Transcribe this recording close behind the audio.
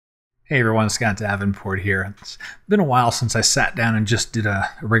Hey everyone, Scott Davenport here. It's been a while since I sat down and just did a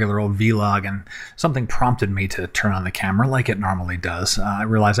regular old vlog, and something prompted me to turn on the camera like it normally does. I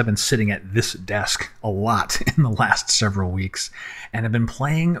realized I've been sitting at this desk a lot in the last several weeks, and I've been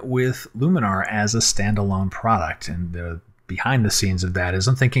playing with Luminar as a standalone product. And the behind the scenes of that is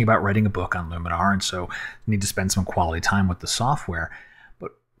I'm thinking about writing a book on Luminar, and so I need to spend some quality time with the software.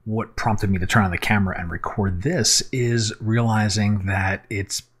 But what prompted me to turn on the camera and record this is realizing that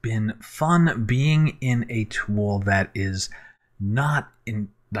it's been fun being in a tool that is not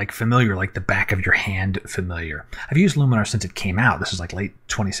familiar, like the back of your hand familiar. I've used Luminar since it came out. This is like late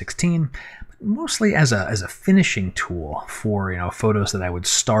 2016, but mostly as a finishing tool for photos that I would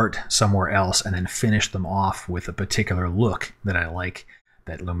start somewhere else and then finish them off with a particular look that I like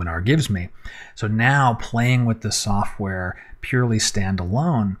that Luminar gives me. So now playing with the software purely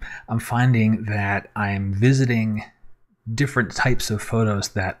standalone, I'm finding that I'm visiting different types of photos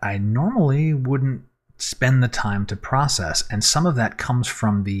that I normally wouldn't spend the time to process. And some of that comes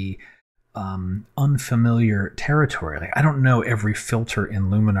from the unfamiliar territory. Like, I don't know every filter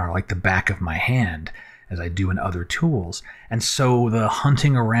in Luminar like the back of my hand as I do in other tools. And so the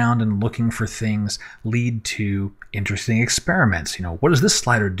hunting around and looking for things lead to interesting experiments. What does this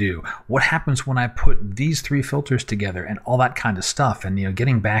slider do? What happens when I put these three filters together, and all that kind of stuff. And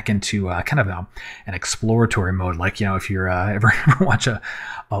getting back into kind of an exploratory mode, like if you're ever watch a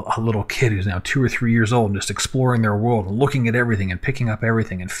little kid who's now 2 or 3 years old and just exploring their world and looking at everything and picking up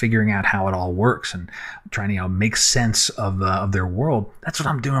everything and figuring out how it all works and trying to make sense of their world. That's what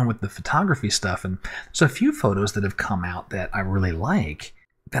I'm doing with the photography stuff. And there's a few photos that have come out that I really like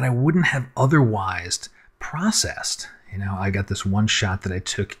that I wouldn't have otherwise processed. I got this one shot that I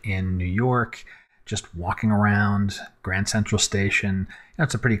took in New York, just walking around Grand Central Station.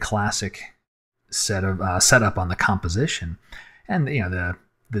 It's a pretty classic setup on the composition, and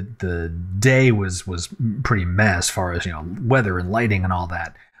the day was pretty meh as far as weather and lighting and all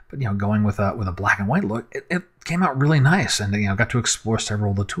that. But going with a black and white look, it came out really nice, and got to explore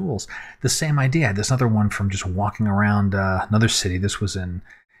several of the tools. The same idea. I had this other one from just walking around another city. This was in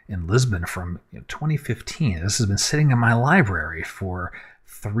Lisbon from 2015. This has been sitting in my library for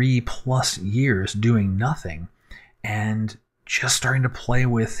 3+ years doing nothing, and just starting to play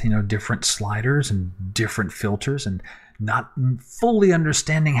with different sliders and different filters, and not fully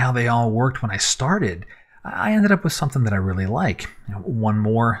understanding how they all worked when I started. I ended up with something that I really like. One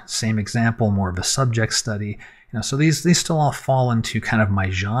more, same example, more of a subject study. So these still all fall into kind of my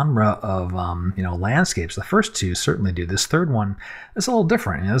genre of landscapes. The first two certainly do. This third one is a little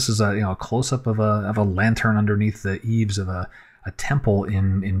different. This is a close up of a lantern underneath the eaves of a temple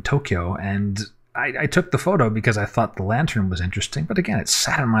in Tokyo, and I took the photo because I thought the lantern was interesting. But again, it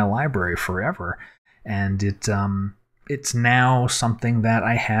sat in my library forever, and it's now something that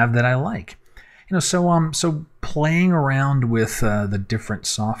I have that I like. So playing around with the different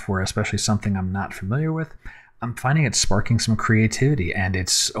software, especially something I'm not familiar with, I'm finding it's sparking some creativity, and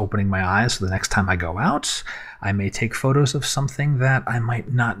it's opening my eyes. So the next time I go out, I may take photos of something that I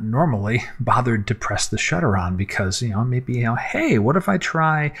might not normally bothered to press the shutter on, because maybe hey, what if I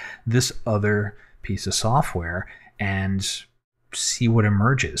try this other piece of software and see what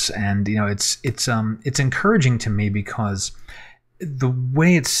emerges? And it's encouraging to me, because the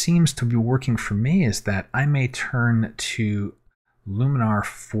way it seems to be working for me is that I may turn to Luminar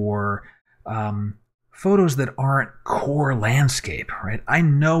for photos that aren't core landscape, right? I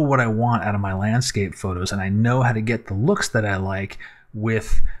know what I want out of my landscape photos, and I know how to get the looks that I like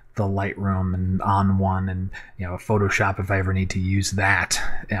with the Lightroom and On1 and Photoshop if I ever need to use that.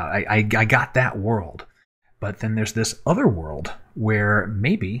 I got that world. But then there's this other world where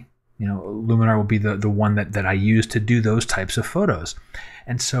maybe Luminar will be the one that I use to do those types of photos.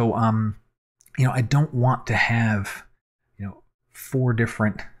 And so, I don't want to have, 4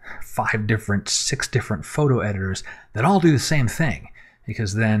 different, 5 different, 6 different photo editors that all do the same thing.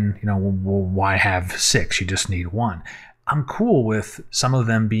 Because then, well, why have 6? You just need 1. I'm cool with some of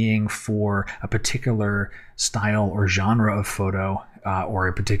them being for a particular style or genre of photo or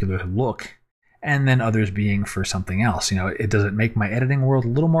a particular look, and then others being for something else. Does it make my editing world a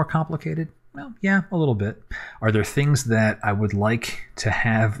little more complicated? Well, yeah, a little bit. Are there things that I would like to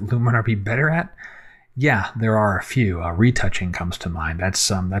have Luminar be better at? Yeah, there are a few. Retouching comes to mind. That's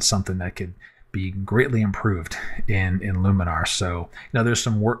something that could be greatly improved in Luminar. So there's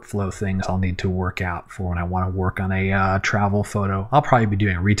some workflow things I'll need to work out for when I want to work on a travel photo. I'll probably be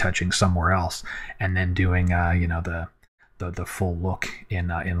doing retouching somewhere else, and then doing the full look in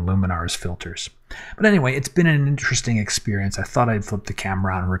Luminar's filters. But anyway, it's been an interesting experience. I thought I'd flip the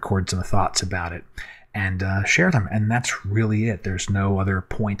camera on and record some thoughts about it. and share them. And that's really it. There's no other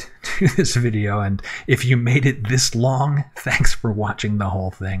point to this video. And if you made it this long, thanks for watching the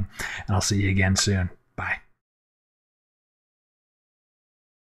whole thing. And I'll see you again soon. Bye.